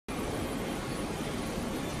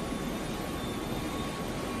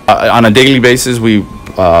On a daily basis, we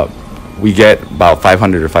get about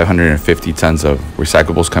 500 or 550 tons of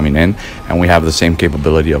recyclables coming in, and we have the same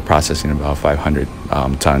capability of processing about 500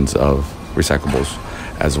 tons of recyclables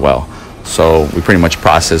as well. So we pretty much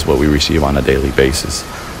process what we receive on a daily basis.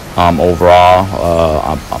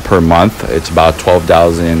 Overall, per month, it's about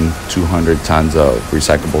 12,200 tons of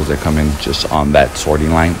recyclables that come in just on that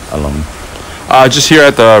sorting line alone. Just here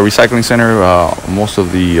at the recycling center, most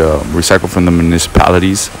of the recycle from the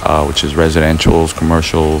municipalities, which is residential,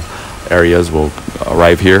 commercial areas, will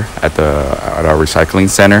arrive here at our recycling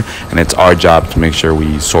center, and it's our job to make sure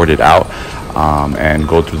we sort it out and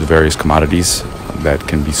go through the various commodities that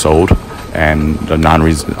can be sold, and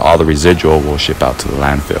all the residual will ship out to the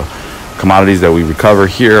landfill. Commodities that we recover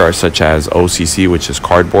here are such as OCC, which is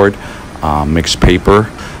cardboard, mixed paper,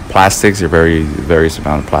 plastics, various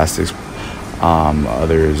amount of plastics.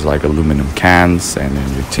 Others like aluminum cans and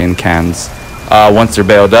then your tin cans. Once they're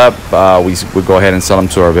baled up, we go ahead and sell them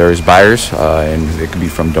to our various buyers, and it could be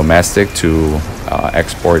from domestic to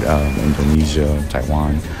export, Indonesia,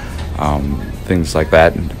 Taiwan, things like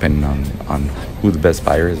that, depending on who the best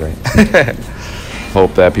buyer is, right?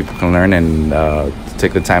 Hope that people can learn and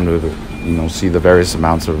take the time to see the various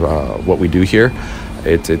amounts of what we do here.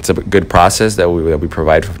 It's a good process that we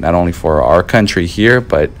provide not only for our country here,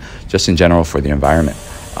 but just in general for the environment.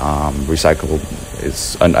 I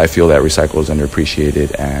feel that recycle is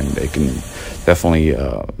underappreciated, and it can definitely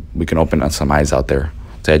we can open some eyes out there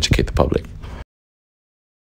to educate the public.